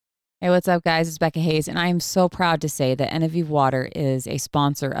Hey, what's up, guys? It's Becca Hayes, and I am so proud to say that Enevive Water is a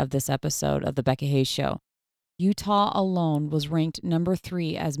sponsor of this episode of The Becca Hayes Show. Utah alone was ranked number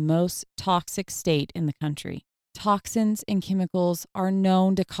 3 as most toxic state in the country. Toxins and chemicals are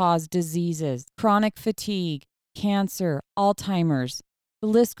known to cause diseases, chronic fatigue, cancer, Alzheimer's. The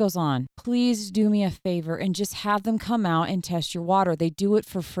list goes on. Please do me a favor and just have them come out and test your water. They do it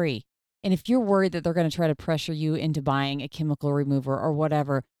for free. And if you're worried that they're going to try to pressure you into buying a chemical remover or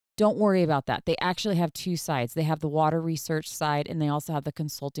whatever, don't worry about that. They actually have 2 sides. They have the water research side and they also have the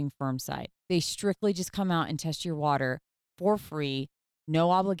consulting firm side. They strictly just come out and test your water for free,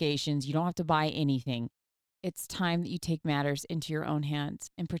 no obligations. You don't have to buy anything. It's time that you take matters into your own hands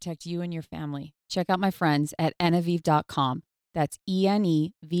and protect you and your family. Check out my friends at enevive.com. That's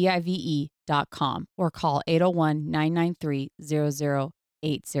ENEVIVE.com or call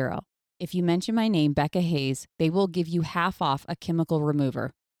 801-993-0080. If you mention my name, Becca Hayes, they will give you half off a chemical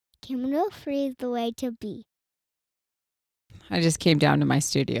remover. Chemical free is the way to be. I just came down to my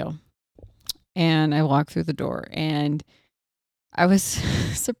studio and I walked through the door and I was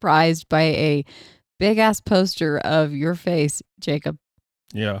surprised by a big ass poster of your face, Jacob.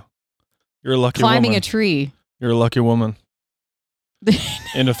 Yeah. You're a lucky climbing woman. a tree. You're a lucky woman.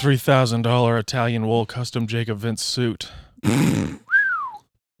 In a $3,000 Italian wool custom Jacob Vince suit.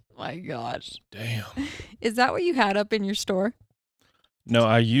 My gosh. Damn. Is that what you had up in your store? No,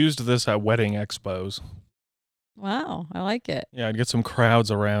 I used this at wedding expos. Wow, I like it. Yeah, I'd get some crowds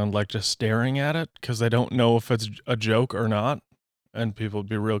around like just staring at it because they don't know if it's a joke or not. And people would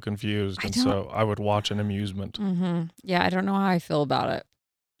be real confused. And so I would watch an amusement. Mm-hmm. Yeah, I don't know how I feel about it.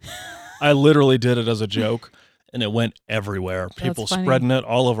 I literally did it as a joke and it went everywhere. People funny. spreading it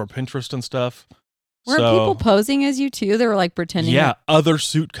all over Pinterest and stuff. Weren't people posing as you too? They were like pretending. Yeah, other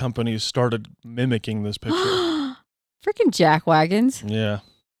suit companies started mimicking this picture. Freaking jackwagons. Yeah.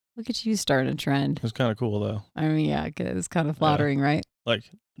 Look at you starting a trend. It's kind of cool though. I mean, yeah, it's kind of flattering, right? Like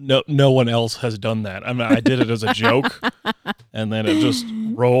no one else has done that. I mean, I did it as a joke and then it just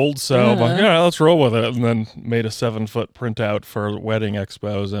rolled. So I'm like, yeah, let's roll with it. And then made a 7-foot printout for wedding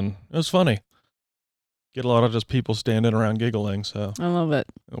expos and it was funny. Get a lot of just people standing around giggling. So I love it.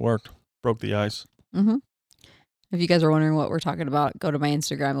 It worked. Broke the ice. Mm-hmm. If you guys are wondering what we're talking about, go to my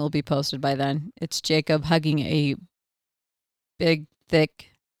Instagram. It'll be posted by then. It's Jacob hugging a big,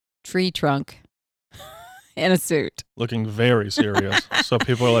 thick tree trunk in a suit. Looking very serious. So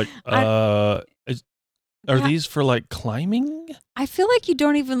people are like, are these for like climbing? I feel like you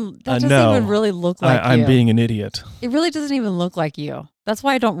don't even, that doesn't no, even really look like you. I'm being an idiot. It really doesn't even look like you. That's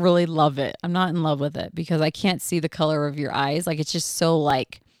why I don't really love it. I'm not in love with it because I can't see the color of your eyes. Like it's just so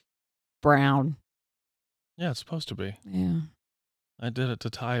like brown. Yeah, it's supposed to be. Yeah. I did it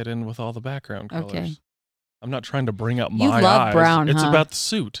to tie it in with all the background colors. Okay. I'm not trying to bring up my You love eyes. brown, It's huh? about the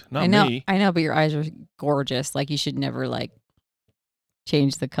suit, not me. I know, but your eyes are gorgeous. Like you should never like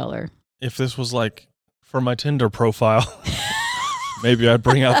change the color. If this was like for my Tinder profile, maybe I'd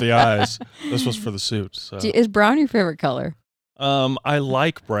bring out the eyes. This was for the suit. So. Is brown your favorite color? I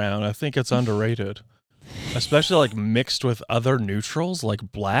like brown. I think it's underrated. Especially like mixed with other neutrals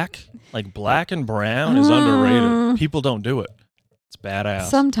like black. Like black and brown is underrated. People don't do it. It's badass.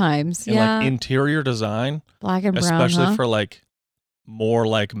 Sometimes, and yeah. like interior design, Black and brown, especially for like more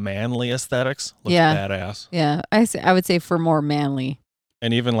like manly aesthetics, looks badass. Yeah, I would say for more manly.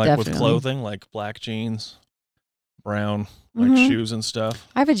 And even like with Definitely. clothing, like black jeans, brown, like shoes and stuff.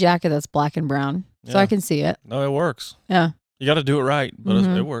 I have a jacket that's black and brown, so I can see it. No, it works. Yeah. You got to do it right, but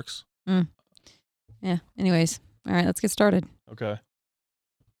it works. Yeah. Anyways, all right, let's get started. Okay.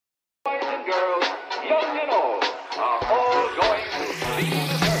 Boys and girls, young and old, are all going to see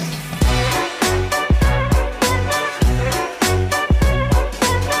the circus.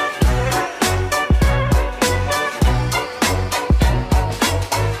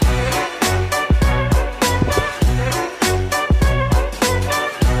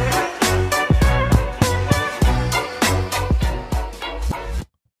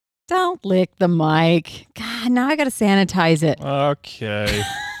 Don't lick the mic. God, now I got to sanitize it. Okay.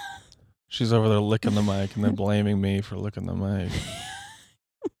 She's over there licking the mic and then blaming me for licking the mic.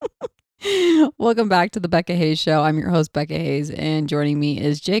 Welcome back to the Becca Hayes Show. I'm your host, Becca Hayes, and joining me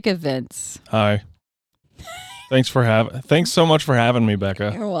is Jacob Vince. Hi. Thanks so much for having me,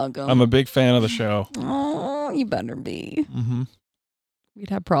 Becca. You're welcome. I'm a big fan of the show. Oh, you better be. Mm-hmm. We'd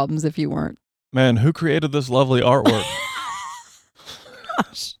have problems if you weren't. Man, who created this lovely artwork?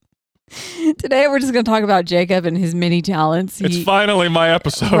 Gosh. Today we're just going to talk about Jacob and his many talents. It's finally my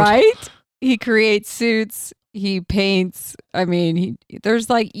episode. Right? He creates suits. He paints. I mean, there's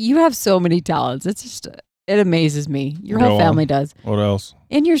like, you have so many talents. It's It amazes me. Your Go whole on. family does. What else?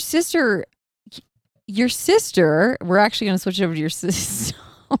 And your sister, we're actually going to switch over to your sister.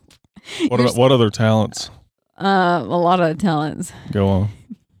 What other talents? A lot of talents. Go on.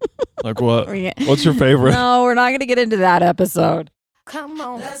 Like what? Yeah. What's your favorite? No, we're not going to get into that episode.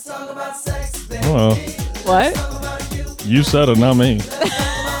 Well, What? you said it, not me.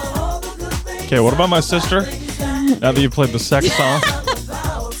 Okay, what about my sister? Now that you played the sex song.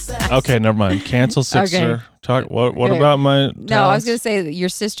 Okay, never mind. Cancel sister. Okay. Talk. What Okay. about my? No, I was talents? going to say that your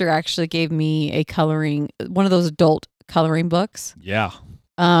sister actually gave me one of those adult coloring books. Yeah.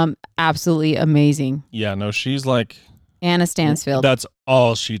 Absolutely amazing. Yeah. No, she's like. Anna Stansfield. That's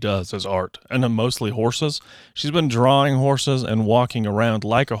all she does is art, and then mostly horses. She's been drawing horses and walking around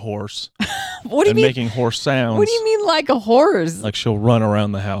like a horse What do you and mean? making horse sounds. What do you mean like a horse? Like she'll run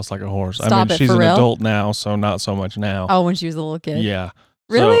around the house like a horse. I Stop mean, it, she's for an real? adult now, so not so much now. Oh, when she was a little kid. Yeah.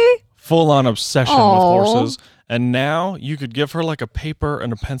 Really? Full on obsession Aw. with horses. And now you could give her like a paper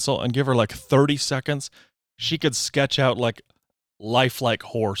and a pencil and give her like 30 seconds. She could sketch out like lifelike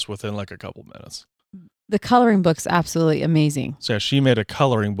horse within like a couple minutes. The coloring book's absolutely amazing. So yeah, she made a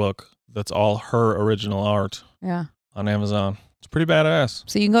coloring book that's all her original art Yeah. on Amazon. It's pretty badass.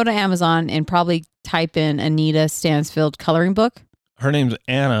 So you can go to Amazon and probably type in Anita Stansfield coloring book. Her name's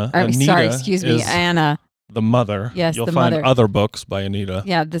Anna. Or, Anita sorry, excuse me, is Anna. the mother. Yes, You'll the find mother. other books by Anita.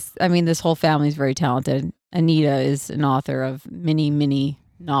 Yeah, this whole family is very talented. Anita is an author of many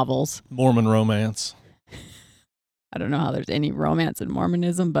novels. Mormon romance. I don't know how there's any romance in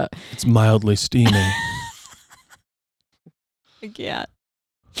Mormonism, but It's mildly steamy. I can't.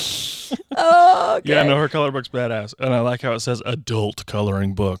 Oh, okay. Yeah, no, her color book's badass. And I like how it says adult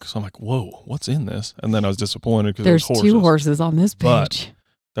coloring book. So I'm like, whoa, what's in this? And then I was disappointed because There's there's horses. two horses on this But page.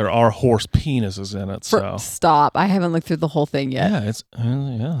 There are horse penises in it. So Stop. I haven't looked through the whole thing yet. yeah, there's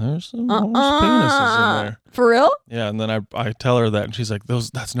some horse penises in there. For real? Yeah, and then I tell her that and she's like,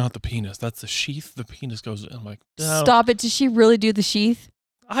 that's not the penis. That's the sheath the penis goes in. I'm like, no, Stop it. Did she really do the sheath?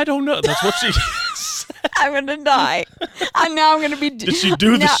 I don't know. That's what she said. I'm going to die. And now I'm going to be... Did she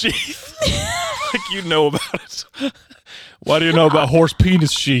do the sheath? Like you know about it. Why do you know about horse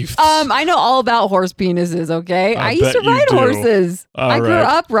penis sheaths? I know all about horse penises, okay? I used bet to you ride do. horses. All I grew right.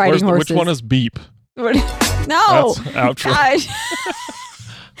 up riding horses. Which one is beep? No. That's outro. Gosh.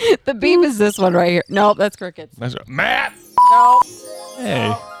 The beep is this one right here. Nope, that's crickets. That's right. Matt. No.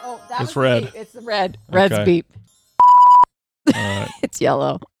 Hey. Oh, that It's was the red. beep. It's the red. Red's Okay. beep. All right. It's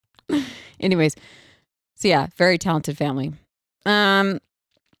yellow. Anyways, so yeah, very talented family.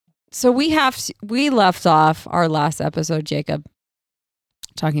 So we left off our last episode, Jacob,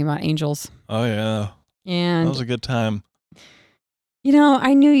 talking about angels, Oh yeah, that and was a good time.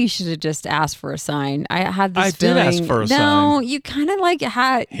 I knew you should have just asked for a sign. I had this I did feeling. ask for a No, sign. you kind of like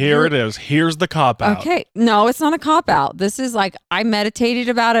had. Here it is. Here's the cop out. Okay. No, it's not a cop out. This is like I meditated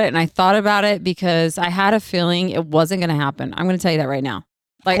about it and I thought about it because I had a feeling it wasn't going to happen. I'm going to tell you that right now.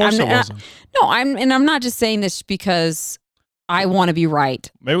 Like Of course I'm it wasn't. I'm not just saying this because I want to be right.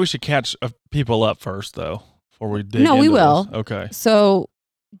 Maybe we should catch people up first, though, before we dig. No, we into will. this. Okay. So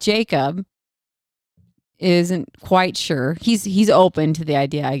Jacob isn't quite sure. He's open to the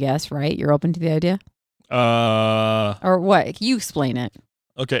idea, I guess, right? You're open to the idea? Or what? You explain it.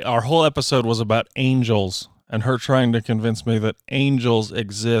 Okay. Our whole episode was about angels and her trying to convince me that angels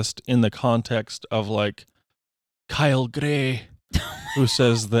exist in the context of like Kyle Gray, who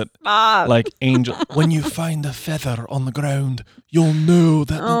says that like angel, when you find a feather on the ground, you'll know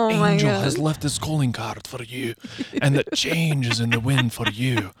that Oh an my angel God. has left his calling card for you, and that change is in the wind for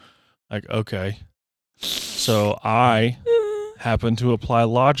you. Like, okay. So I happen to apply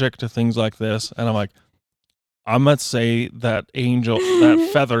logic to things like this, and I'm like, I'm gonna say that that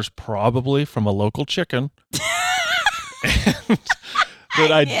feather's probably from a local chicken, and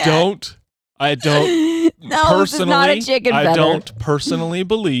that I don't No, personally, this is not a chicken I feather. don't personally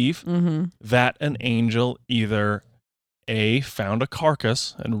believe Mm-hmm. that an angel either found a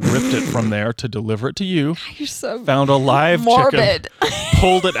carcass and ripped it from there to deliver it to you, You're so found a live chicken, morbid.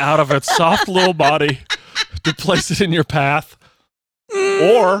 pulled it out of its soft little body to place it in your path,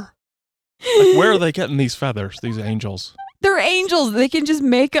 or like, where are they getting these feathers? These angels? They're angels. They can just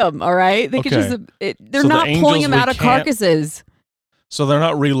make them. All right. They can Okay. just. They're So the not pulling angels them we out of can't- carcasses. So they're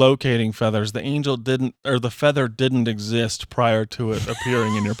not relocating feathers. The angel didn't, or the feather didn't exist prior to it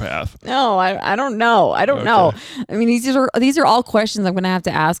appearing in your path. No, I don't know. I don't know. I mean, these are all questions I'm going to have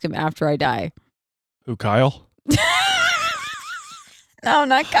to ask him after I die. Who, Kyle? No,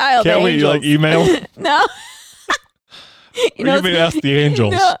 not Kyle. Can't the we angels. like email? No. You may ask the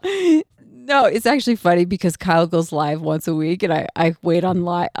angels. No, it's actually funny because Kyle goes live once a week, and I wait on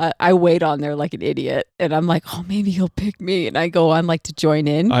live. I wait on there like an idiot, and I'm like, oh, maybe he'll pick me, and I go on like to join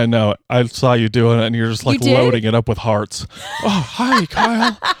in. I know. I saw you doing it, and you're just like You did? loading it up with hearts. Oh, hi,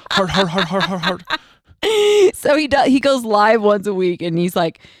 Kyle. Heart. So he goes live once a week, and he's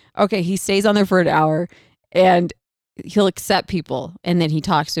like, okay, he stays on there for an hour, and he'll accept people, and then he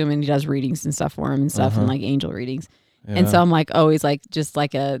talks to him, and he does readings and stuff for him and stuff, and like angel readings. And so I'm like, oh, he's like just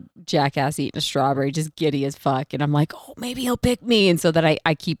like a jackass eating a strawberry, just giddy as fuck. And I'm like, oh, maybe he'll pick me. And so that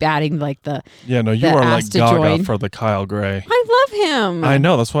I keep adding like the Yeah, no, you the are like ask to gaga join. for the Kyle Gray. I love him. I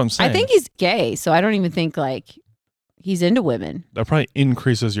know, that's what I'm saying. I think he's gay, so I don't even think like he's into women. That probably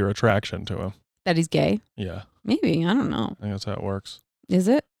increases your attraction to him. That he's gay. Yeah, Maybe, I don't know. I think that's how it works. Is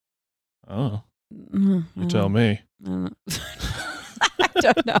it? I don't know. Mm, You tell me. I don't know. I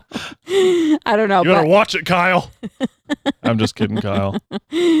don't know. I don't know. You better watch it, Kyle. I'm just kidding, Kyle.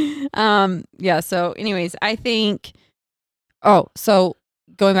 Yeah. So, anyways, I think. Oh, so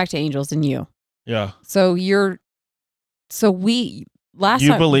going back to angels and you. Yeah. So we last You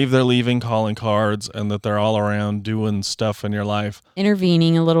time believe they're leaving calling cards and that they're all around doing stuff in your life.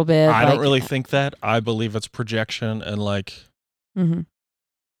 intervening a little bit. I don't like- really think that. I believe it's projection and like Mhm.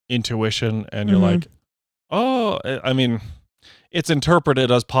 intuition, and you're Mhm. like, oh, I mean, it's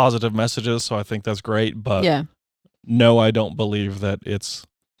interpreted as positive messages, so I think that's great. But Yeah. no, I don't believe that it's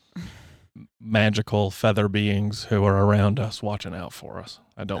magical feather beings who are around us watching out for us.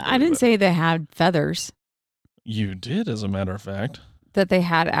 I don't. I didn't say they had feathers. You did, as a matter of fact. That they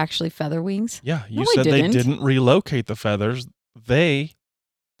had actually feather wings. Yeah, you No, I said they didn't. didn't relocate the feathers. They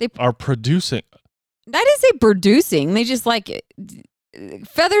are producing. That is a producing. They just like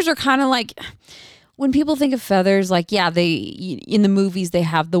feathers are kind of like when people think of feathers, like, yeah, they in the movies they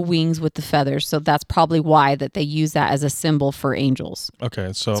have the wings with the feathers, so that's probably why that they use that as a symbol for angels.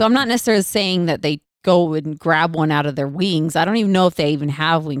 Okay, so So I'm not necessarily saying that they go and grab one out of their wings. I don't even know if they even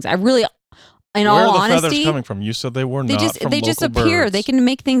have wings. I really, in where all are the feathers honesty, coming from? You said they were they not just from they just local appear. birds. They can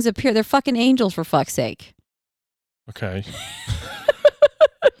make things appear. They're fucking angels, for fuck's sake. Okay.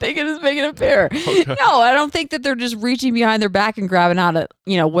 They can just make it appear. Okay. No, I don't think that they're just reaching behind their back and grabbing out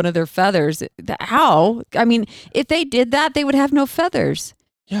one of their feathers. How? I mean, if they did that, they would have no feathers.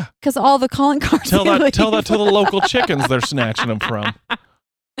 Yeah. Because all the calling cards. Tell they that to leave. the local chickens they're snatching them from.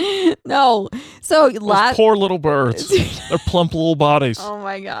 No. So Those last. poor little birds. Their plump little bodies Oh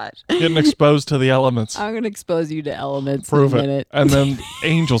my gosh. getting exposed to the elements. I'm gonna expose you to elements Prove in a it. minute. And then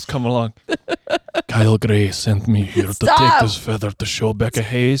angels come along. Kyle Gray sent me here to Stop. take this feather to show Becca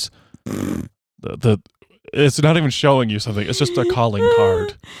Hayes. It's not even showing you something. It's just a calling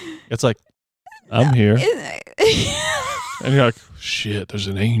card. It's like, I'm here. And you're like, shit, there's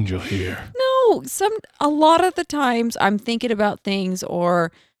an angel here. No, a lot of the times I'm thinking about things,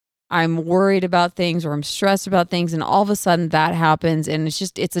 or I'm worried about things, or I'm stressed about things, and all of a sudden that happens, and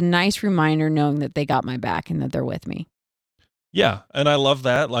it's a nice reminder knowing that they got my back and that they're with me. Yeah, and I love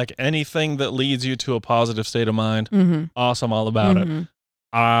that. Like anything that leads you to a positive state of mind, Mm-hmm. awesome, all about it.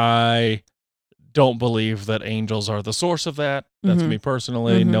 I don't believe that angels are the source of that. That's Mhm. me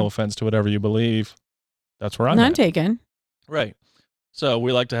personally. Mhm. No offense to whatever you believe. That's where I'm None at. taken. Right. So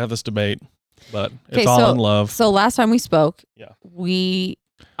we like to have this debate, but Okay, it's all in love. So last time we spoke, Yeah.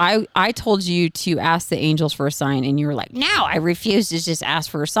 I told you to ask the angels for a sign, and you were like, "No, I refuse to just ask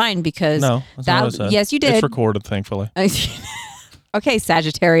for a sign because No, that's not what I said. yes, you did." It's recorded, thankfully. Okay,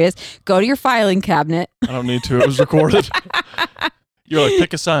 Sagittarius, go to your filing cabinet. I don't need to. It was recorded. You're like,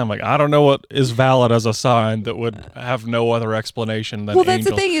 pick a sign. I'm like, I don't know what is valid as a sign that would have no other explanation than Well, that's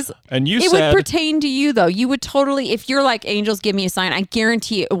angels. the thing is, And you it said, would pertain to you though. You would totally, if you're like, angels, give me a sign, I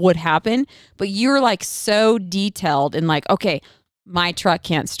guarantee it would happen. But you're like so detailed and like, okay, my truck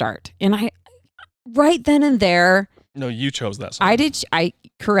can't start, and I, right then and there, no, you chose that sign.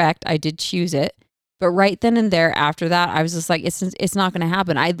 correct, I did choose it. But right then and there, after that, I was just like, it's not going to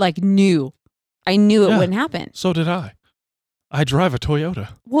happen. I knew it Yeah. wouldn't happen. So did I. I drive a Toyota.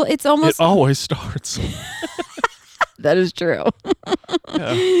 Well, it's almost It always starts. that is true.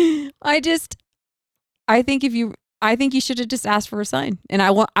 Yeah. I think you should have just asked for a sign, and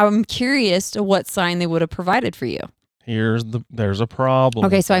I'm curious to what sign they would have provided for you. There's a problem.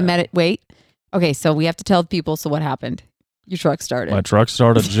 Okay, with so I that. met it. Wait. Okay, so we have to tell people. So what happened? Your truck started. My truck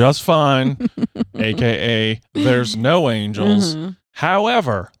started just fine, aka there's no angels. Mhm.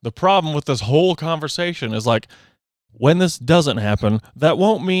 However, the problem with this whole conversation is like, when this doesn't happen, that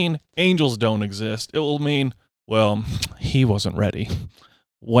won't mean angels don't exist. It will mean, well, he wasn't ready.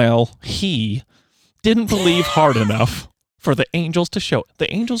 Well, he didn't believe hard enough for the angels to show.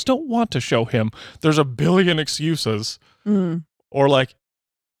 The angels don't want to show him. There's a billion excuses. Mm. Or like,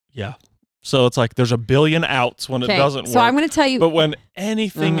 yeah, So it's like there's a billion outs when it Okay, doesn't work. so I'm going to tell you. But when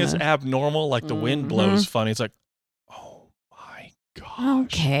anything is Uh-huh. abnormal, like the wind blows funny, it's like, oh my gosh.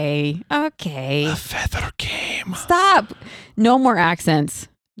 Okay. A feather came. Stop. No more accents.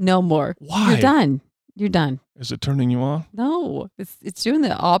 No more. Why? You're done. You're done. Is it turning you on? No, it's doing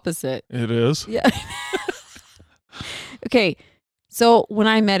the opposite. It is. Yeah. Okay. So when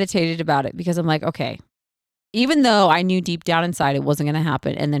I meditated about it, because I'm like, okay, even though I knew deep down inside it wasn't going to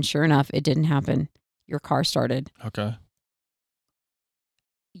happen, and then sure enough, it didn't happen. Your car started. Okay.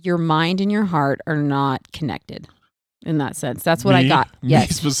 Your mind and your heart are not connected in that sense. That's what I Me? got. Me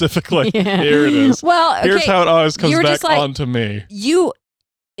Yes. specifically. Yeah. Here it is. Well, okay. Here's how it always comes You were back just like- onto me.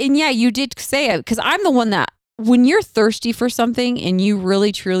 And yeah, you did say it because I'm the one that when you're thirsty for something and you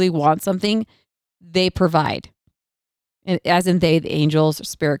really truly want something, they provide. And as in they, the angels,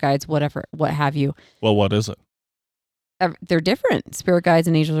 spirit guides, whatever, what have you. Well, what is it? They're different. Spirit guides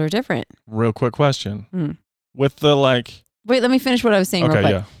and angels are different. Real quick question. Hmm. With the like, Wait, let me finish what I was saying real okay,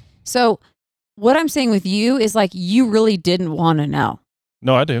 quick. yeah. So what I'm saying with you is like you really didn't want to know.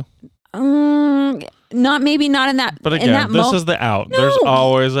 No, I do. Not in that. But in again, that this is the out. There's No,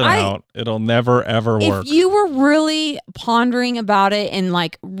 always an out. It'll never, ever work. If you were really pondering about it and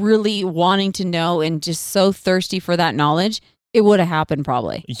like really wanting to know and just so thirsty for that knowledge, it would have happened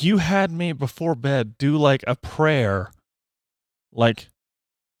probably. You had me before bed do like a prayer, like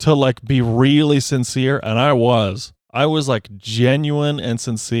to like be really sincere. And I was like genuine and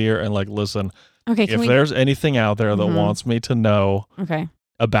sincere and like, listen, Okay, if there's anything out there that Mhm. wants me to know Okay.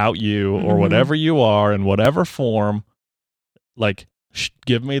 about you or Mhm. whatever you are in whatever form, like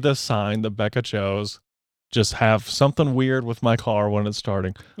give me the sign that Becca chose. Just have something weird with my car when it's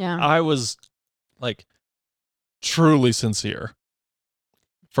starting. Yeah. I was like truly sincere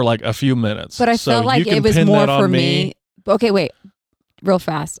for like a few minutes. But I So felt like you can it was pin more that on for me. Okay, wait. Real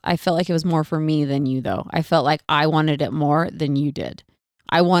fast. I felt like it was more for me than you though. I felt like I wanted it more than you did.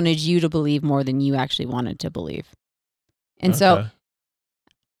 I wanted you to believe more than you actually wanted to believe. And so Okay.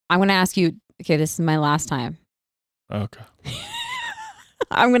 I'm going to ask you, okay, this is my last time. Okay.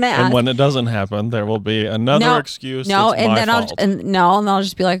 I'm going to And ask. when it doesn't happen, there will be another No, excuse. No, that's and my then fault. I'll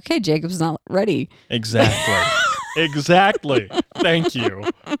just be like, okay, Jacob's not ready. Exactly. Exactly. Thank you.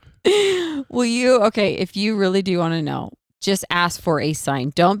 Will you? Okay, if you really do want to know, just ask for a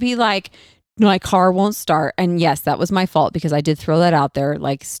sign. Don't be like, no, my car won't start. And yes, that was my fault because I did throw that out there,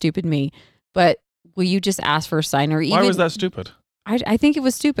 like stupid me. But will you just ask for a sign or even? Why was that stupid? I think it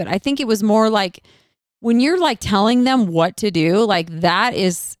was stupid. I think it was more like when you're like telling them what to do, like that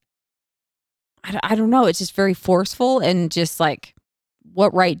is, I don't know. It's just very forceful and just like,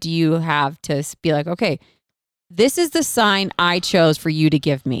 what right do you have to be like, okay, this is the sign I chose for you to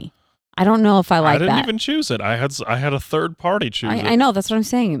give me. I don't know if I like I didn't that. even choose it. I had a third party choose it. I know. That's what I'm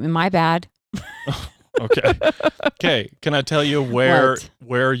saying. My bad. Okay. Okay. Can I tell you where What?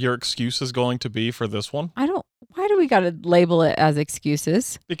 where your excuse is going to be for this one? Why do we got to label it as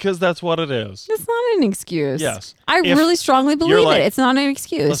excuses? Because that's what it is. It's not an excuse. Yes. I If really strongly you're believe like- it. It's not an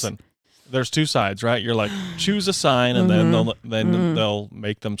excuse. Listen, there's two sides, right? You're like, choose a sign and then Mhm. they'll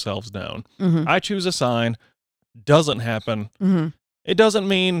make themselves known. Mhm. I choose a sign, doesn't happen. Mhm. It doesn't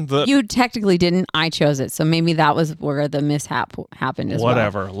mean that You technically didn't. I chose it. So maybe that was where the mishap happened as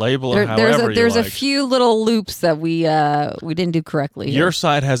whatever. Label well. it however There's you a like. few little loops that we didn't do correctly. here. Your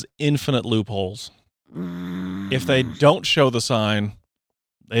side has infinite loopholes. If they don't show the sign,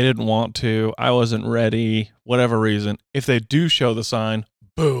 they didn't want to, I wasn't ready, whatever reason. If they do show the sign,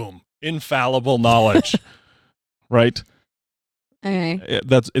 boom, infallible knowledge. Right? Okay.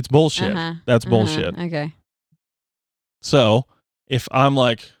 It's bullshit. Uh-huh. That's Uh-huh. bullshit. Okay. So, if I'm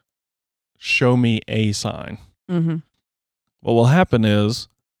like, show me a sign, Mm-hmm. what will happen is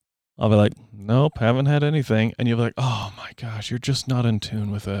I'll be like, nope, haven't had anything. And you'll be like, oh my gosh, you're just not in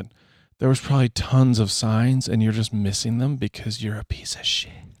tune with it. There was probably tons of signs and you're just missing them because you're a piece of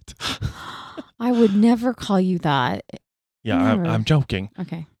shit. I would never call you that. Yeah, Never. I'm joking.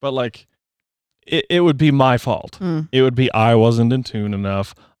 Okay. But like, it would be my fault. Mm. It would be I wasn't in tune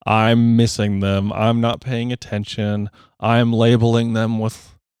enough. I'm missing them. I'm not paying attention. I'm labeling them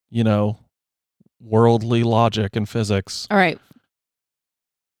with, worldly logic and physics. All right.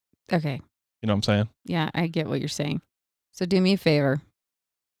 Okay. You know what I'm saying? Yeah, I get what you're saying. So do me a favor.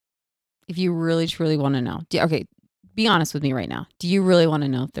 If you really truly want to know. Okay, be honest with me right now. Do you really want to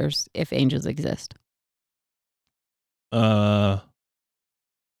know if angels exist?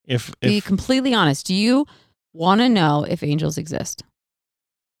 Be completely honest. Do you want to know if angels exist?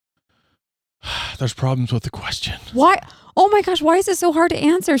 There's problems with the question. Why? Oh my gosh, why is it so hard to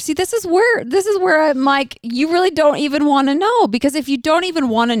answer? See, this is where I'm like, you really don't even want to know, because if you don't even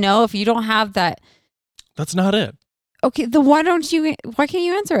want to know, if you don't have that, That's not it. okay, then why can't you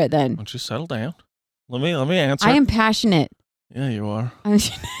answer it then? Why don't you settle down? Let me answer. I am passionate. Yeah, you are.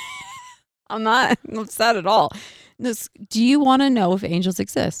 I'm not upset at all. Do you want to know if angels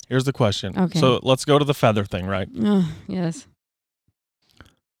exist? Here's the question. Okay. So let's go to the feather thing, right? Yes.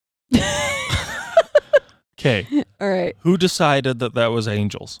 Okay. All right. Who decided that was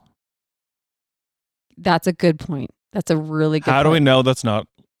angels? That's a good point. That's a really good How do we point. know that's not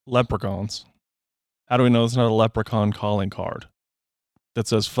leprechauns? How do we know it's not a leprechaun calling card that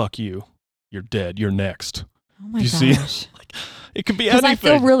says, fuck you, you're dead, you're next? Oh my Do gosh. you see? Like, it could be Because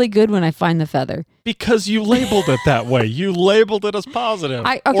anything. I feel really good when I find the feather. Because you labeled it that way. You labeled it as positive.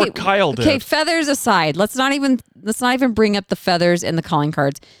 Or Kyle did. Okay, feathers aside, let's not even bring up the feathers and the calling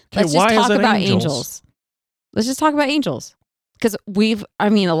cards. Okay, Let's why just is talk it about angels? angels. Let's just talk about angels. Because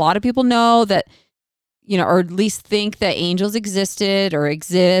a lot of people know that, or at least think that angels existed or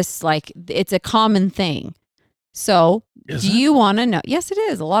exist. Like, it's a common thing. So Is do it? you want to know? Yes, it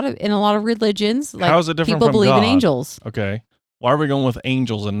is. In a lot of religions, like, How is it different people from believe God? in angels. Okay. Why are we going with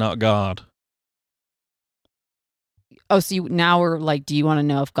angels and not God? Oh, so now we're like, do you want to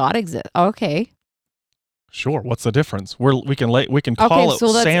know if God exists? Okay. Sure. What's the difference? We can call Okay, it so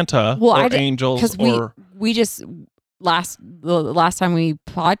that's- Santa well, or angels because or we just the last time we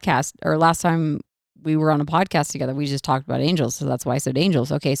podcast, or last time we were on a podcast together, we just talked about angels, so that's why I said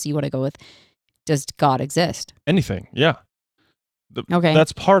angels. Okay, so you want to go with, does God exist? anything. Yeah. Okay.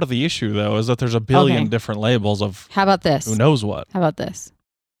 That's part of the issue, though, is that there's a billion Okay. different labels of How about this? who knows what. How about this?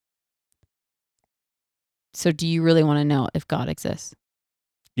 So do you really want to know if God exists?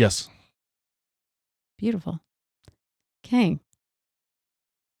 Yes. Beautiful. Okay.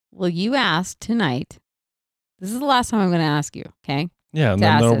 Well, you asked tonight. This is the last time I'm going to ask you, okay? Yeah, and To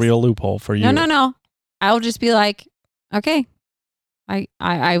then ask there'll this. be a loophole for you. No. I'll just be like, okay.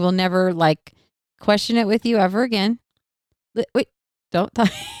 I will never like question it with you ever again. Wait, don't talk.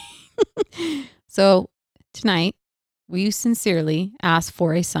 So tonight, will you sincerely ask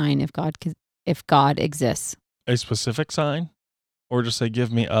for a sign if God exists? A specific sign? Or just say,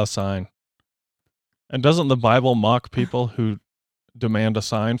 give me a sign. And doesn't the Bible mock people who demand a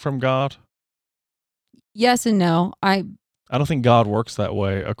sign from God? Yes and no. I don't think God works that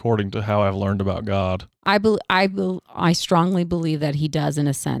way, according to how I've learned about God. I strongly believe that he does, in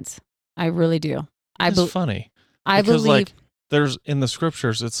a sense. I really do. It's funny. I Because, believe. like, there's in the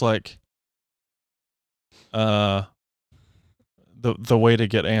scriptures, it's like, the way to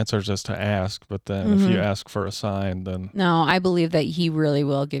get answers is to ask, but then if you ask for a sign, then No, I believe that he really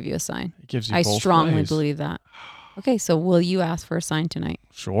will give you a sign. it gives you I both strongly ways. believe that. Okay, so will you ask for a sign tonight?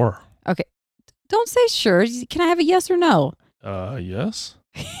 Sure. Don't say sure. Can I have a yes or no? Yes.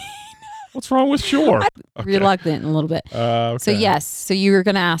 What's wrong with sure? Okay. Reluctant a little bit. Okay. So yes, so you were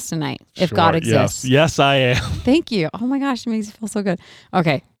going to ask tonight if God Sure, exists. Yes, I am. Thank you. Oh my gosh, it makes me feel so good.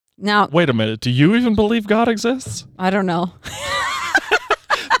 Okay, now Wait a minute. Do you even believe God exists? I don't know.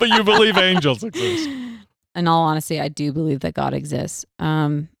 But you believe angels exist. In all honesty, I do believe that God exists.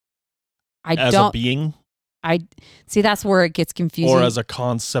 I As don't. a being? I see. That's where it gets confusing. Or as a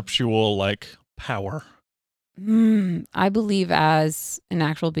conceptual, like, power? I believe as an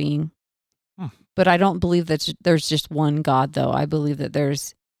actual being, Hmm. but I don't believe that there's just one God. Though I believe that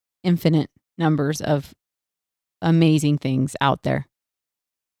there's infinite numbers of amazing things out there.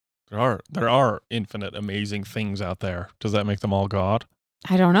 There are infinite amazing things out there. Does that make them all God?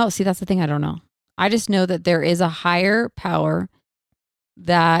 I don't know. See, that's the thing. I don't know. I just know that there is a higher power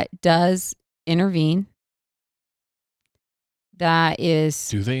that does intervene. That is,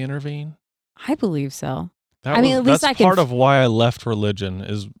 Do they intervene? I believe so. That I mean, at least that's I can part of why I left religion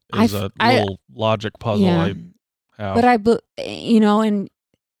is I a f- I- little logic puzzle Yeah. I have. But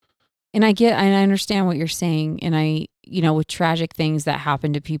and I get, and I understand what you're saying. And I, with tragic things that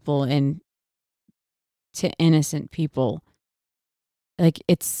happen to people and to innocent people, like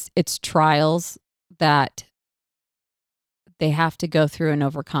it's trials that they have to go through and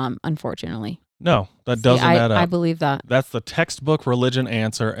overcome, unfortunately. No, that See, doesn't add up. I believe that. That's the textbook religion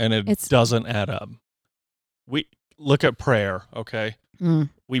answer, and it It's- doesn't add up. We look at prayer, okay? Mm.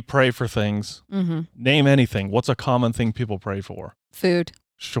 We pray for things. Mm-hmm. Name anything. What's a common thing people pray for? Food.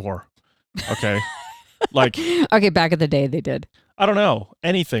 Sure. Okay. Like, Okay, back in the day they did. I don't know,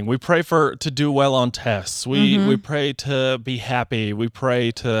 anything. We pray to do well on tests. We Mhm. pray to be happy. We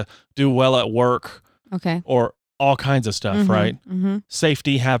pray to do well at work Okay. or all kinds of stuff, right? Mm-hmm.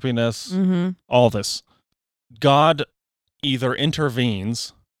 Safety, happiness, Mm-hmm. all this. God either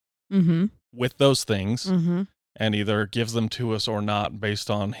intervenes Mm-hmm. with those things Mm-hmm. and either gives them to us or not based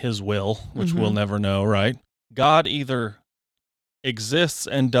on his will, which Mhm. we'll never know, right? God either exists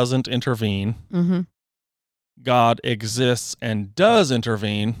and doesn't intervene. Mm-hmm. God exists and does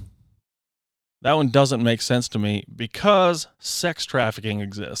intervene. That one doesn't make sense to me because sex trafficking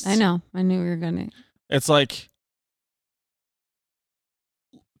exists. I know. I knew you were going to. It's like,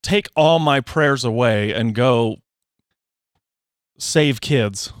 take all my prayers away and go save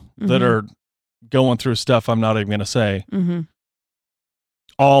kids that are going through stuff I'm not even going to say Mm-hmm.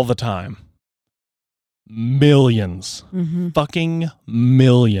 all the time. Millions. Mm-hmm. Fucking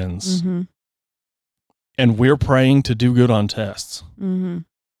millions. Mm-hmm. And we're praying to do good on tests. Mm-hmm.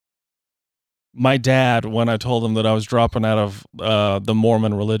 My dad, when I told him that I was dropping out of the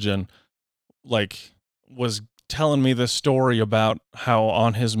Mormon religion, like, was telling me this story about how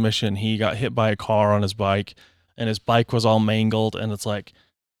on his mission he got hit by a car on his bike and his bike was all mangled, and it's like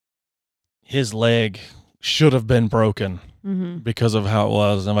his leg should have been broken Mm-hmm. because of how it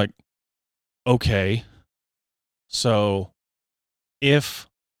was. I'm like, okay, so if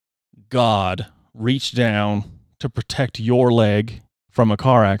God reached down to protect your leg from a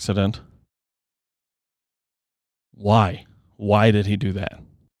car accident, why did he do that?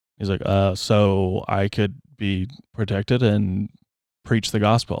 He's like, so I could be protected and preach the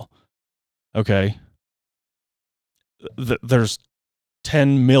gospel. Okay. There's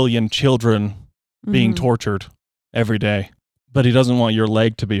 10 million children being Mm-hmm. tortured every day, but he doesn't want your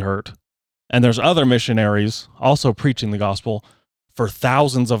leg to be hurt. And there's other missionaries also preaching the gospel for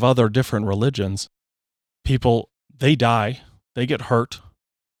thousands of other different religions. People, they die, they get hurt,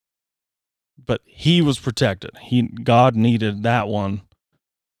 but he was protected. God needed that one.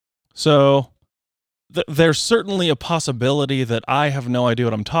 So there's certainly a possibility that I have no idea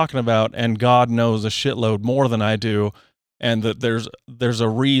what I'm talking about, and God knows a shitload more than I do, and that there's a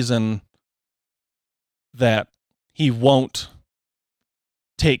reason that he won't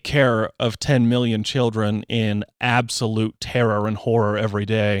take care of 10 million children in absolute terror and horror every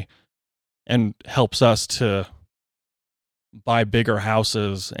day, and helps us to buy bigger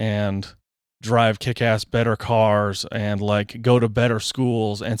houses and drive kick-ass better cars and like go to better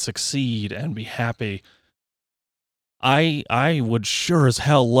schools and succeed and be happy. I would sure as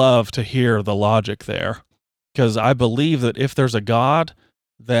hell love to hear the logic there, because I believe that if there's a God,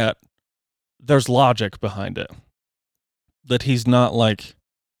 that there's logic behind it, that he's not like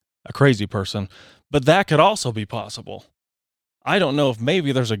a crazy person. But that could also be possible. I don't know if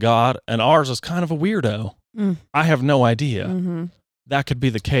maybe there's a God and ours is kind of a weirdo. Mm. I have no idea. Mm-hmm. That could be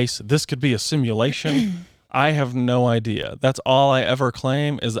the case. This could be a simulation. I have no idea. That's all I ever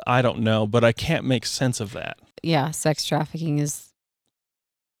claim is I don't know, but I can't make sense of that. Yeah, sex trafficking is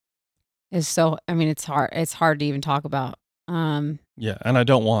so. I mean, it's hard. It's hard to even talk about. Yeah, and I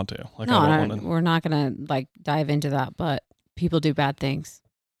don't want to. Like, No, I don't want to. we're not gonna like dive into that. But people do bad things.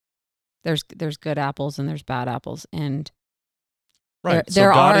 There's good apples and there's bad apples, and Right.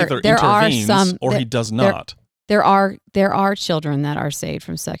 there so God are- either there are intervenes some- or he there- does not. there are children that are saved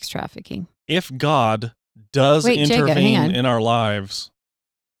from sex trafficking. If God does Wait, Jacob, hang intervene on. in our lives,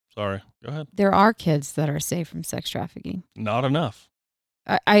 sorry, go ahead. There are kids that are saved from sex trafficking. Not enough.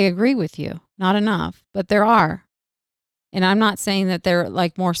 I agree with you. Not enough, but there are. And I'm not saying that they're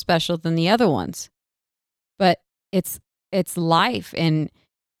like more special than the other ones, but it's life, and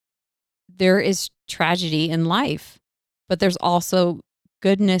there is tragedy in life, but there's also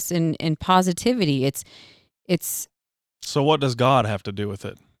goodness and positivity. It's So what does God have to do with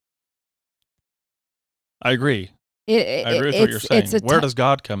it? I agree. it, I agree with what you're saying. Where does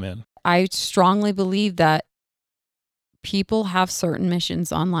God come in? I strongly believe that people have certain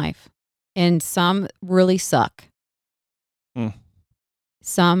missions on life, and some really suck. Hmm.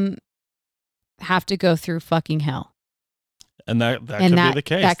 Some have to go through fucking hell. And that And could that, be the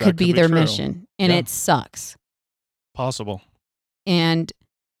case. that could be their true. mission, and Yeah. it sucks. Possible. And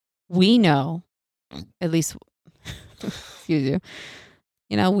we know, at least, excuse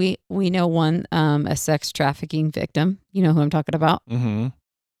you know, we know one, a sex trafficking victim. You know who I'm talking about? Mm-hmm.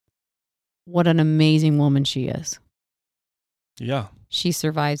 What an amazing woman she is. Yeah. She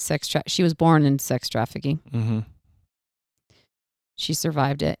survived she was born in sex trafficking. Mm-hmm. She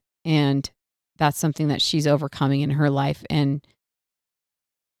survived it, and that's something that she's overcoming in her life and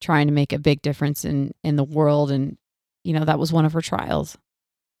trying to make a big difference in the world. And you know, that was one of her trials.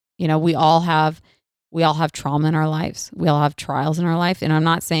 You know, we all have trauma in our lives. We all have trials in our life, and I'm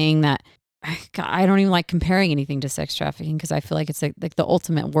not saying that. God, I don't even like comparing anything to sex trafficking, because I feel like it's like the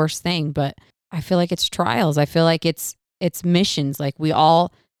ultimate worst thing, but I feel like it's trials. I feel like it's missions. Like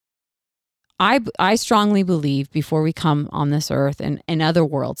I strongly believe before we come on this earth and in other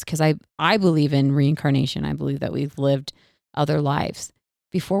worlds, because I believe in reincarnation. I believe that we've lived other lives.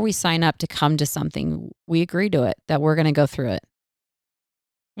 Before we sign up to come to something, we agree to it, that we're going to go through it.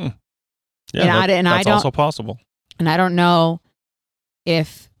 Yeah, that's don't, also possible. And I don't know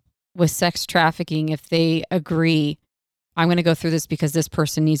if with sex trafficking, if they agree, I'm going to go through this because this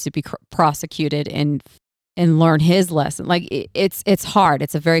person needs to be prosecuted and learn his lesson. Like it's hard.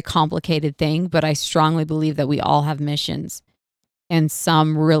 It's a very complicated thing, but I strongly believe that we all have missions and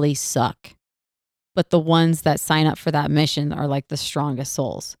some really suck. But the ones that sign up for that mission are like the strongest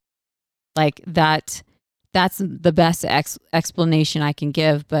souls. Like that's the best explanation I can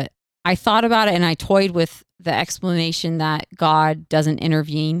give. But I thought about it and I toyed with the explanation that God doesn't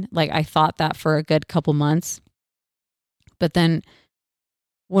intervene. Like I thought that for a good couple months. But then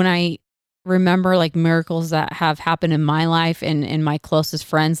when I remember like miracles that have happened in my life and in my closest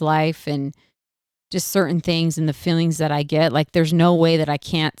friend's life and just certain things and the feelings that I get, like there's no way that I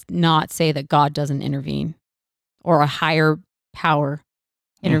can't not say that God doesn't intervene or a higher power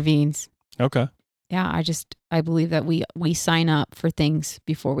intervenes. Okay. Yeah, I believe that we sign up for things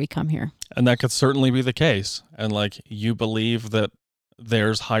before we come here. And that could certainly be the case. And like you believe that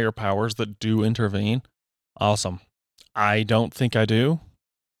there's higher powers that do intervene. Awesome. I don't think I do.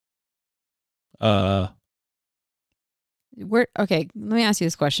 Okay, let me ask you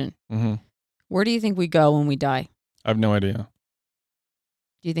this question. Mm-hmm. Where do you think we go when we die? I have no idea.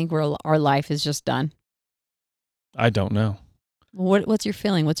 Do you think our life is just done? I don't know. What's your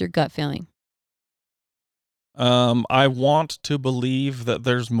feeling? What's your gut feeling? I want to believe that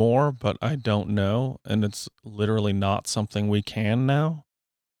there's more, but I don't know. And it's literally not something we can know.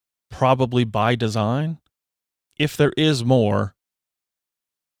 Probably by design. If there is more,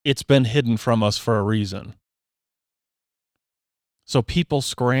 it's been hidden from us for a reason. So people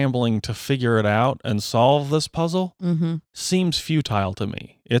scrambling to figure it out and solve this puzzle seems futile to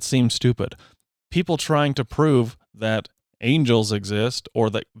me. It seems stupid. People trying to prove that angels exist or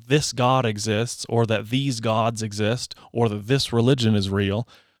that this God exists or that these gods exist or that this religion is real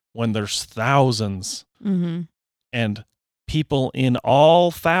when there's thousands and people in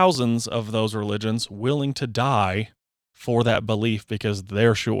all thousands of those religions willing to die for that belief because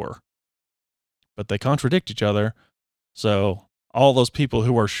they're sure. But they contradict each other, so all those people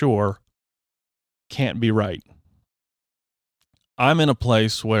who are sure can't be right. I'm in a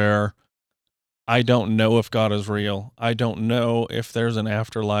place where I don't know if God is real. I don't know if there's an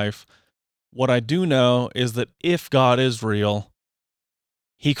afterlife. What I do know is that if God is real,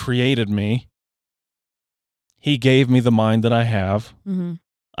 He created me. He gave me the mind that I have.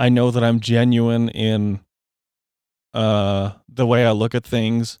 I know that I'm genuine in the way I look at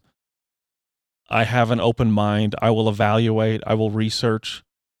things. I have an open mind. I will evaluate. I will research.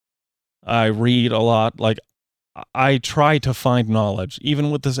 I read a lot. Like, I try to find knowledge.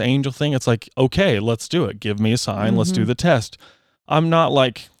 Even with this angel thing, it's like, okay, let's do it. Give me a sign. Let's do the test. I'm not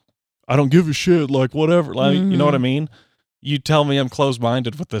like, I don't give a shit, like, whatever. Like, you know what I mean? You tell me I'm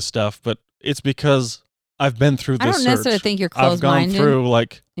closed-minded with this stuff, but it's because I've been through this I don't necessarily search. think you're I've closed-minded. gone through,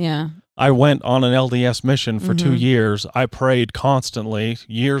 like, Yeah. I went on an LDS mission for 2 years. I prayed constantly,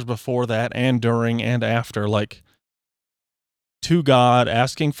 years before that and during and after, like, to God,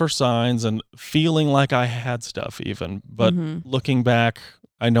 asking for signs and feeling like I had stuff even. But looking back,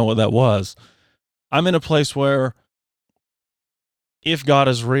 I know what that was. I'm in a place where if God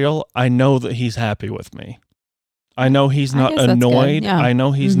is real, I know that He's happy with me. I know He's not annoyed. Yeah. I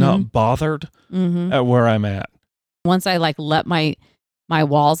know He's not bothered at where I'm at. Once I like let my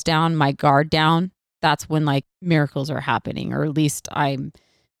walls down, my guard down, that's when like miracles are happening, or at least I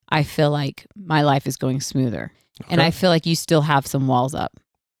feel like my life is going smoother. Okay. And I feel like you still have some walls up.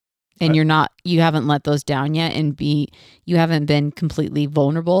 And you haven't let those down yet, and you haven't been completely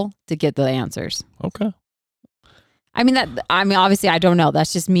vulnerable to get the answers. Okay. I mean obviously I don't know.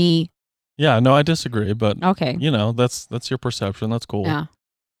 That's just me. Yeah, no, I disagree, but okay. You know, that's your perception. That's cool. Yeah.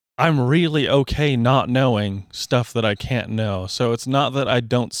 I'm really okay not knowing stuff that I can't know. So it's not that I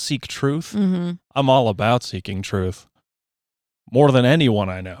don't seek truth. I'm all about seeking truth. More than anyone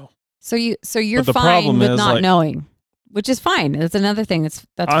I know. So you're fine with not knowing, which is fine. That's another thing that's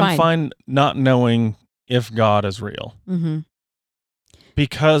fine. I'm fine not knowing if God is real.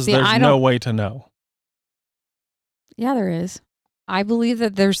 Because there's no way to know. Yeah, there is. I believe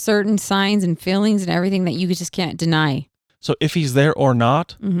that there's certain signs and feelings and everything that you just can't deny. So if He's there or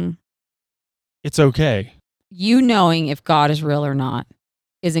not, it's okay. You knowing if God is real or not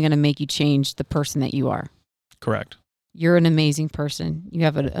isn't going to make you change the person that you are. Correct. You're an amazing person. You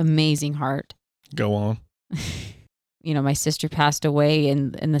have an amazing heart. Go on. my sister passed away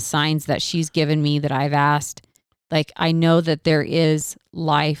and the signs that she's given me that I've asked, like, I know that there is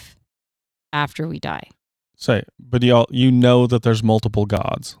life after we die. But you know that there's multiple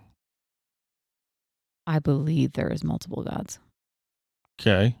gods. I believe there is multiple gods.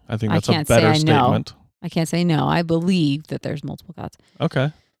 Okay. I think that's a can't say better I know. statement. I can't say no. I believe that there's multiple gods.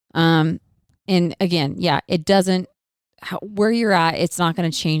 Okay. And again, yeah, it doesn't, where you're at, it's not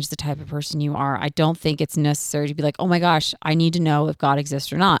going to change the type of person you are. I don't think it's necessary to be like, oh my gosh, I need to know if God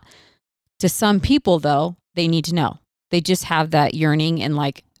exists or not. To some people, though, they need to know. They just have that yearning and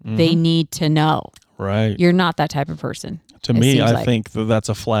like, they need to know. Right. You're not that type of person. To me, I think that's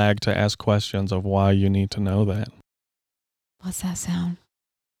a flag to ask questions of why you need to know that. What's that sound?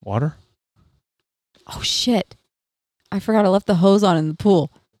 Water? Oh, shit. I forgot I left the hose on in the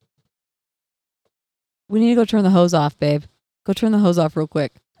pool. We need to go turn the hose off, babe. Go turn the hose off real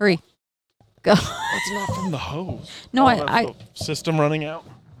quick. Hurry. Go. That's not from the hose. No, that's I the system running out.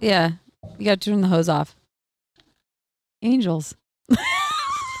 yeah. You got to turn the hose off. Angels.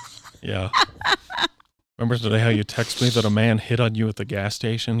 Yeah. Remember today how you text me that a man hit on you at the gas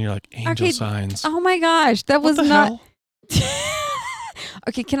station? You're like, angel signs. Oh my gosh. That was What the not. hell?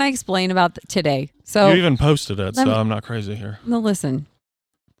 Okay, can I explain about today? So You even posted it, so I'm not crazy here. no, listen.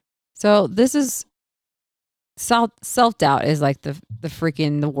 So this is self-doubt is like the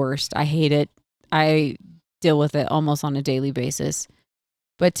freaking the worst. I hate it. I deal with it almost on a daily basis.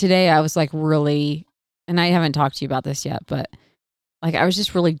 But today I was like really, and I haven't talked to you about this yet, but like I was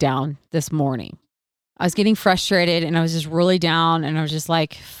just really down this morning. I was getting frustrated and I was just really down and I was just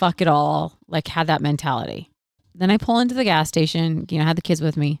like, fuck it all. Like had that mentality. Then I pull into the gas station, had the kids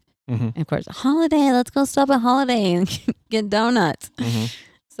with me. Mm-hmm. And of course, Holiday, let's go stop at Holiday and get donuts. Mm-hmm.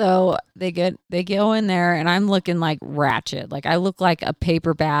 So they go in there and I'm looking like ratchet. Like I look like a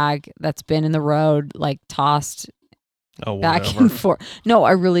paper bag that's been in the road, like tossed back and forth. No,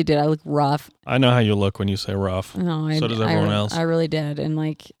 I really did. I look rough. I know how you look when you say rough. No, So does everyone else. I really did. And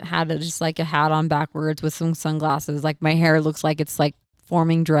like had just like a hat on backwards with some sunglasses. Like my hair looks like it's like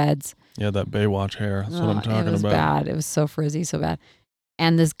forming dreads. Yeah, that Baywatch hair. That's what I'm talking about. It was bad. It was so frizzy, so bad.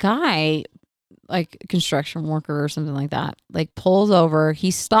 And this guy, like a construction worker or something like that, like pulls over.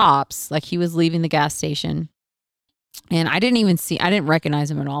 He stops, like he was leaving the gas station. And I didn't recognize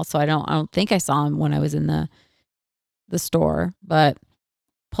him at all. So I don't think I saw him when I was in the store, but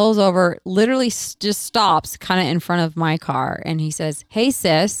pulls over, literally just stops kind of in front of my car. And he says, "Hey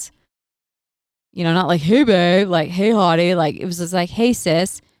sis," not like, "Hey babe," like, "Hey hottie." Like it was just like, "Hey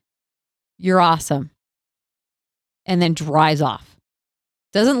sis, you're awesome." And then drives off.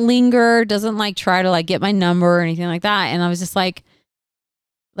 Doesn't linger, doesn't like try to like get my number or anything like that. And I was just like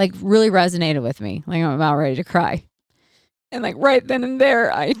really resonated with me. Like I'm about ready to cry. And like right then and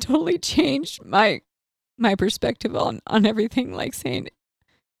there, I totally changed my perspective on everything, like saying,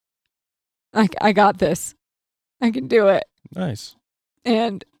 like, I got this. I can do it. Nice.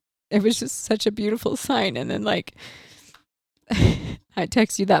 And it was just such a beautiful sign. And then like I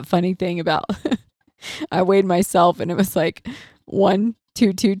text you that funny thing about I weighed myself and it was like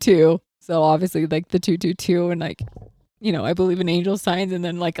 1,222. So obviously like the 222 and like, I believe in angel signs and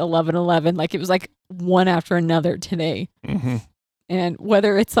then like 1111. Like it was like one after another today. Mm-hmm. And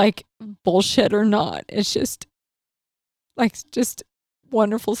whether it's like bullshit or not, it's just like just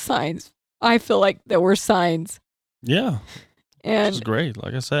wonderful signs. I feel like there were signs. Yeah. And Which is great.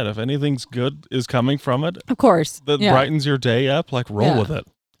 Like I said, if anything's good is coming from it, of course, that brightens your day up, like roll with it.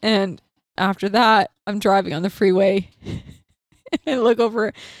 And after that, I'm driving on the freeway and I look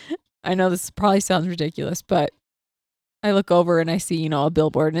over. I know this probably sounds ridiculous, but I look over and I see, a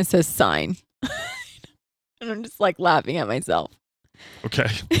billboard and it says sign. And I'm just like laughing at myself. Okay.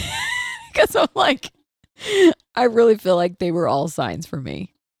 Because I'm like, I really feel like they were all signs for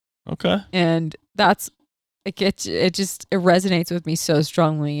me. Okay. And that's like it resonates with me so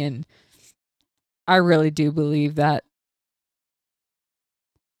strongly. And I really do believe that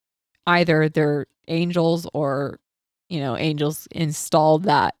either they're angels or, angels installed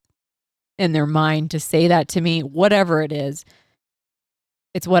that in their mind to say that to me, whatever it is,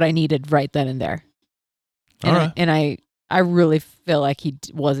 it's what I needed right then and there. All right. And I really feel like he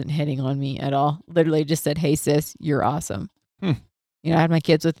wasn't hitting on me at all. Literally just said, "Hey sis, you're awesome." I had my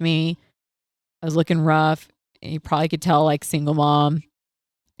kids with me. I was looking rough. And you probably could tell like single mom,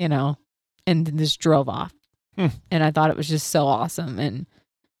 and then just drove off. And I thought it was just so awesome and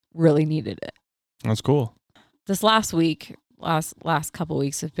really needed it. That's cool. This last couple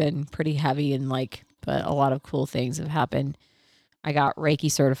weeks have been pretty heavy and but a lot of cool things have happened. I got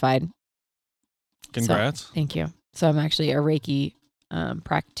Reiki certified. Congrats. So, thank you. So I'm actually a Reiki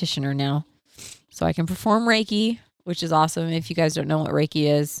practitioner now. So I can perform Reiki which is awesome. If you guys don't know what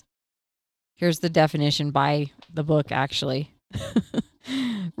Reiki is, here's the definition by the book, actually.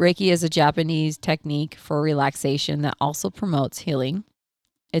 Reiki is a Japanese technique for relaxation that also promotes healing.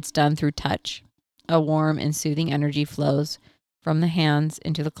 It's done through touch. A warm and soothing energy flows from the hands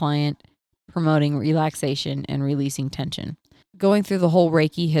into the client, promoting relaxation and releasing tension. Going through the whole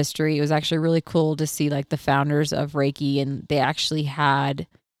Reiki history, it was actually really cool to see like the founders of Reiki, and they actually had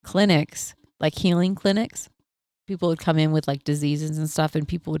clinics, like healing clinics. People would come in with like diseases and stuff, and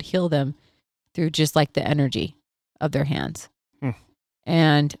people would heal them through just like the energy of their hands.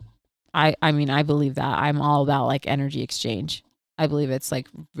 And I mean, I believe that. I'm all about like energy exchange. I believe it's like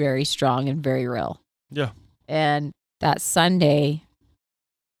very strong and very real. Yeah. And that Sunday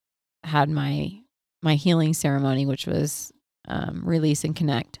had my healing ceremony, which was release and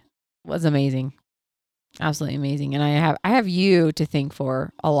connect. It was amazing. Absolutely amazing. And I have you to thank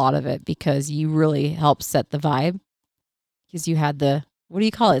for a lot of it, because you really helped set the vibe, because you had what do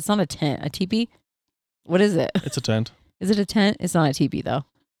you call it? It's not a tent, a teepee. What is it? It's a tent. Is it a tent? It's not a teepee though.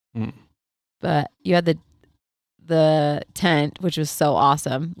 Mm. But you had the tent, which was so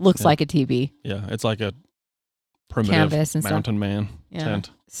awesome. Looks like a teepee. Yeah, it's like a primitive Canvas and mountain man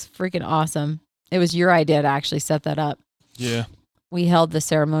tent. It's freaking awesome. It was your idea to actually set that up. Yeah. We held the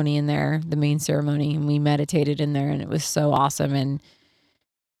ceremony in there, the main ceremony, and we meditated in there, and it was so awesome. And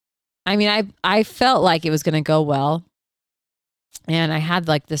I mean, I felt like it was going to go well. And I had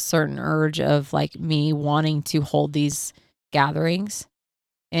like this certain urge of like me wanting to hold these gatherings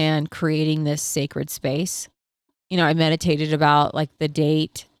and creating this sacred space. You know, I meditated about like the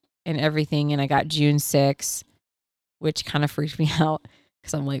date and everything, and I got June 6th, which kind of freaked me out,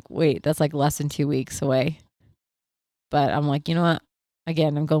 because I'm like, wait, that's like less than 2 weeks away. But I'm like, you know what?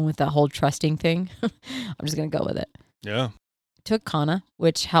 Again, I'm going with that whole trusting thing. I'm just going to go with it. Yeah. Took Kana,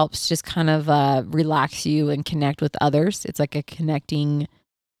 which helps just kind of relax you and connect with others. It's like a connecting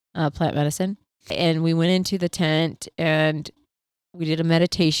plant medicine. And we went into the tent and we did a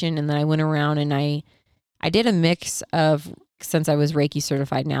meditation, and then I went around and I did a mix of, since I was Reiki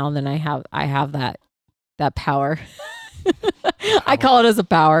certified now, then I have that power. I call it as a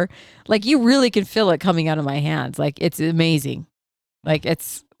power. Like, you really can feel it coming out of my hands. Like, it's amazing. Like,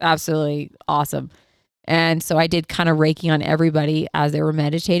 it's absolutely awesome. And so I did kind of Reiki on everybody as they were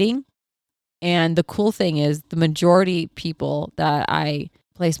meditating. And the cool thing is, the majority people that I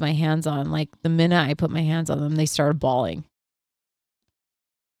placed my hands on, like the minute I put my hands on them, they started bawling.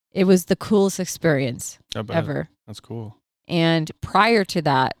 It was the coolest experience ever. That's cool. And prior to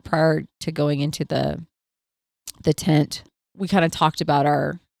going into the tent, we kind of talked about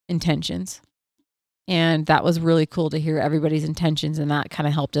our intentions. And that was really cool to hear everybody's intentions, and that kind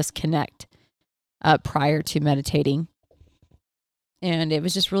of helped us connect prior to meditating. And it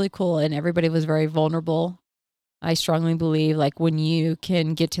was just really cool, and everybody was very vulnerable. I strongly believe, like, when you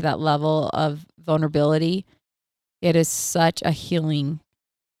can get to that level of vulnerability, it is such a healing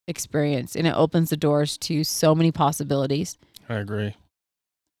experience, and it opens the doors to so many possibilities. I agree.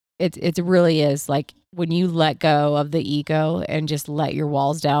 It really is. Like, when you let go of the ego and just let your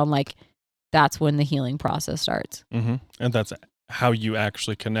walls down, like, that's when the healing process starts. Mm-hmm. And that's how you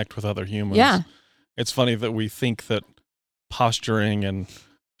actually connect with other humans. Yeah. It's funny that we think that posturing and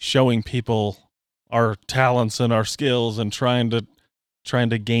showing people our talents and our skills and trying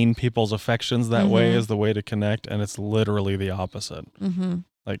to gain people's affections that way is the way to connect, and it's literally the opposite. Mm-hmm.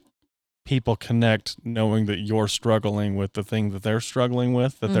 Like, people connect knowing that you're struggling with the thing that they're struggling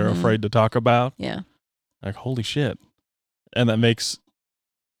with, that they're afraid to talk about. Yeah. Like, holy shit. And that makes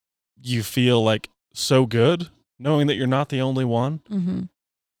you feel like so good knowing that you're not the only one.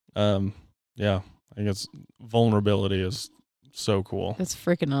 Mm-hmm. Yeah, I guess vulnerability is so cool. That's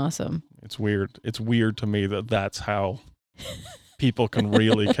freaking awesome. It's weird. It's weird to me that that's how people can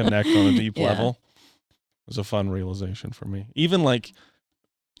really connect on a deep level. It was a fun realization for me. Even like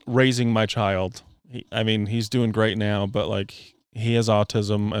raising my child. He's doing great now, but like, he has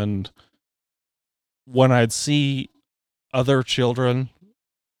autism, and when I'd see other children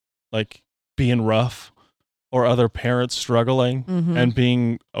like being rough, or other parents struggling and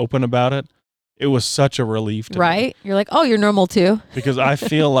being open about it, it was such a relief to me. Right? You're like, oh, you're normal too. Because I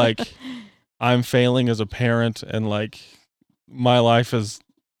feel like I'm failing as a parent, and like, my life is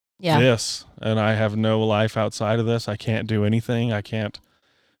this, and I have no life outside of this. I can't do anything. I can't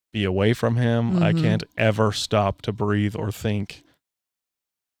be away from him. I can't ever stop to breathe or think.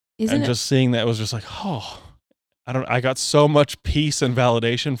 Just seeing that was just like, oh, I got so much peace and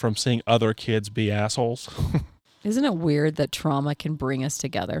validation from seeing other kids be assholes. Isn't it weird that trauma can bring us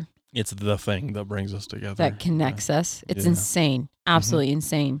together? It's the thing that brings us together. That connects us. It's insane. Absolutely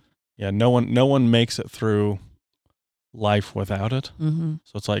insane. Yeah, no one makes it through life without it. Mm-hmm.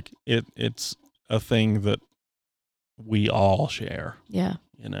 So it's like it's a thing that we all share, Yeah.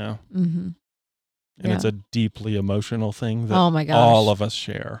 you know? Mm-hmm. And it's a deeply emotional thing that Oh my gosh. all of us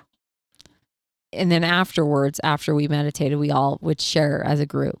share. And then afterwards, after we meditated, we all would share as a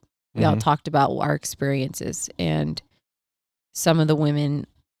group. We all Mhm. talked about our experiences. And some of the women,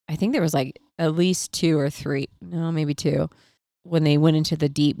 I think there was like at least 2 or 3, no, maybe 2, when they went into the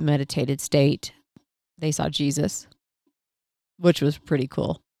deep meditated state, they saw Jesus, which was pretty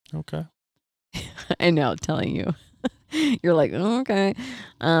cool. Okay. I know, telling you. You're like, oh, okay.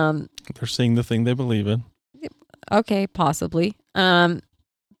 They're seeing the thing they believe in. Okay, possibly.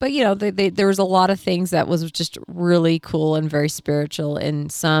 But you know, there was a lot of things that was just really cool and very spiritual,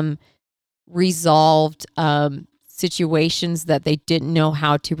 and some resolved situations that they didn't know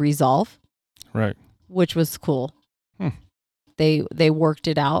how to resolve, Right. which was cool. Hmm. They worked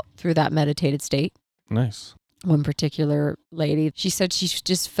it out through that meditated state. Nice. One particular lady, she said she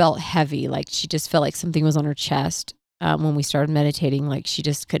just felt heavy, like she just felt like something was on her chest. When we started meditating, like she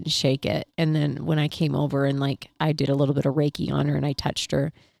just couldn't shake it. And then when I came over and like I did a little bit of Reiki on her and I touched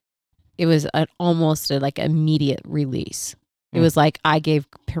her, it was almost a like immediate release. It Hmm. was like I gave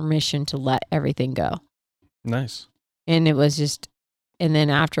permission to let everything go. Nice. And it was just, and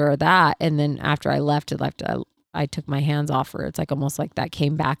then after that, and then after I left, I took my hands off her. It's like almost like that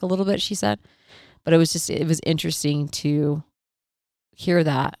came back a little bit, she said. But it was interesting to hear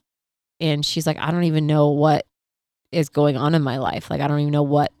that. And she's like, I don't even know what is going on in my life. Like, I don't even know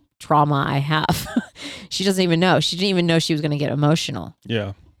what trauma I have. She doesn't even know. She didn't even know she was going to get emotional,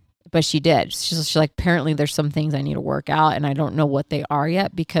 Yeah. but she did. She's like, apparently there's some things I need to work out and I don't know what they are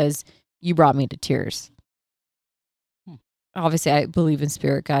yet because you brought me to tears. Obviously, I believe in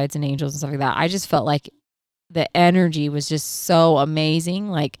spirit guides and angels and stuff like that. I just felt like the energy was just so amazing,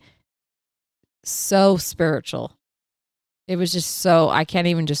 like so spiritual. It was just so, I can't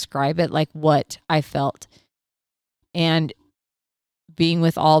even describe it, like what I felt. And being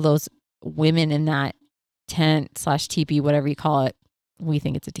with all those women in that tent / teepee, whatever you call it, we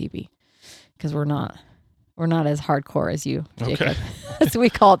think it's a teepee because we're not as hardcore as you, Jacob. Okay. So we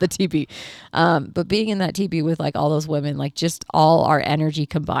call it the teepee. But being in that teepee with like all those women, like just all our energy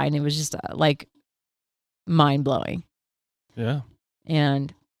combined, it was just like mind blowing. Yeah.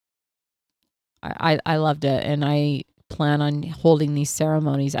 And I loved it. And I plan on holding these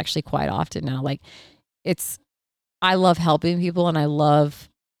ceremonies actually quite often now. Like I love helping people and I love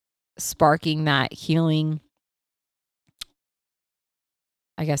sparking that healing,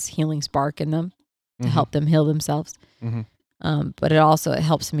 I guess, healing spark in them to help them heal themselves. Mm-hmm. But it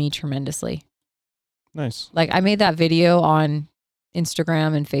helps me tremendously. Nice. Like I made that video on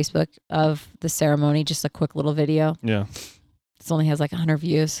Instagram and Facebook of the ceremony, just a quick little video. Yeah. It only has like 100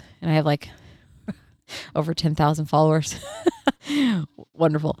 views and I have like over 10,000 followers.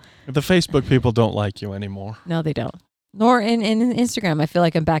 Wonderful. The Facebook people don't like you anymore. No, they don't. Nor in Instagram. I feel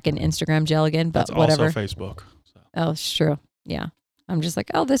like I'm back in Instagram jail again, but That's whatever. also Facebook. So. Oh, it's true. Yeah. I'm just like,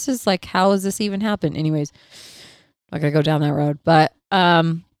 oh, this is like, how has this even happened? Anyways, I'm not gonna go down that road. But I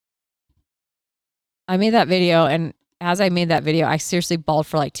made that video, and as I made that video, I seriously bawled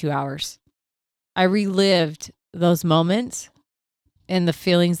for like 2 hours. I relived those moments and the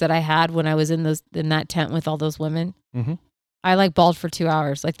feelings that I had when I was in that tent with all those women. Mm-hmm. I like bawled for 2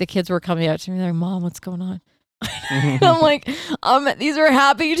 hours. Like the kids were coming up to me, they're like, Mom, what's going on? And I'm like, these are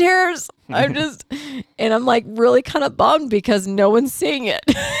happy tears. And I'm like really kind of bummed because no one's seeing it.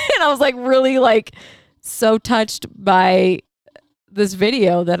 And I was like really like so touched by this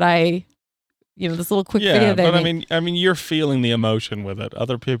video that this little quick video that but I mean, you're feeling the emotion with it.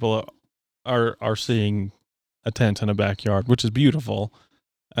 Other people are seeing a tent in a backyard, which is beautiful,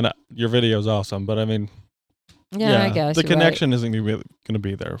 and your video is awesome. But I mean, I guess the you're connection isn't going to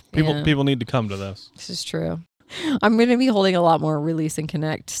be there. People need to come to this. This is true. I'm going to be holding a lot more release and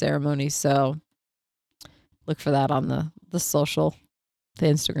connect ceremonies, so look for that on the social, the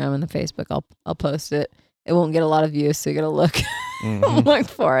Instagram and the Facebook. I'll post it. It won't get a lot of views, so you got to look look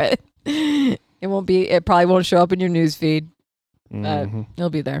for it. It probably won't show up in your news feed, but it'll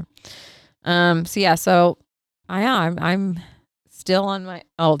be there. So I'm still on my.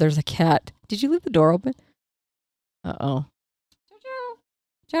 Oh, there's a cat. Did you leave the door open? Uh-oh.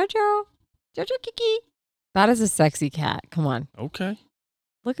 Jojo Kiki. That is a sexy cat. Come on. Okay.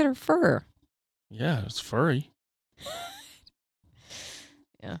 Look at her fur. Yeah, it's furry.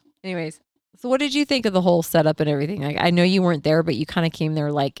 Yeah. Anyways, so what did you think of the whole setup and everything? I know you weren't there, but you kind of came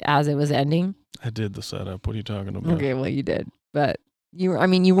there like as it was ending. I did the setup. What are you talking about? Okay, well you did, but you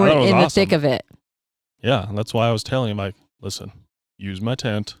weren't in the thick of it. Yeah, that's why I was telling him, like, listen, use my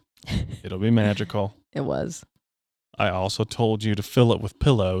tent. It'll be magical. It was. I also told you to fill it with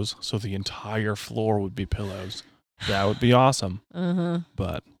pillows, so the entire floor would be pillows. That would be awesome.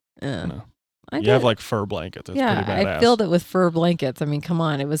 But Yeah. no. I You did. have like fur blankets. It's yeah, pretty badass. I filled it with fur blankets. I mean, come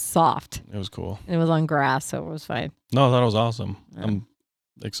on, it was soft. It was cool. And it was on grass, so it was fine. No, that was awesome. Yeah. I'm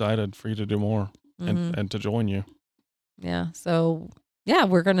excited for you to do more and to join you. Yeah. So yeah,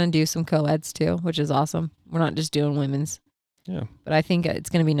 we're gonna do some co-eds too, which is awesome. We're not just doing women's. Yeah. But I think it's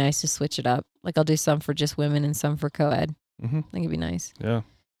gonna be nice to switch it up. Like I'll do some for just women and some for co-ed. Mm-hmm. I think it'd be nice. Yeah.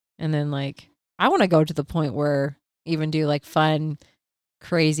 And then like I want to go to the point where even do like fun,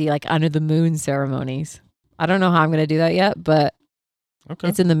 crazy, like under the moon ceremonies. I don't know how I'm gonna do that yet, but Okay.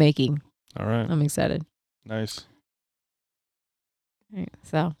 it's in the making. All right. I'm excited. Nice. Right.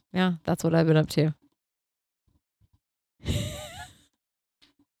 So yeah, that's what I've been up to.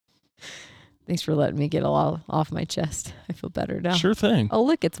 Thanks for letting me get a lot off my chest. I feel better now. Sure thing. Oh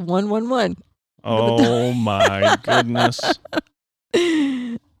look, it's 111. Oh my goodness.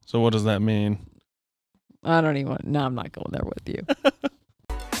 So what does that mean? I don't even. No, I'm not going there with you.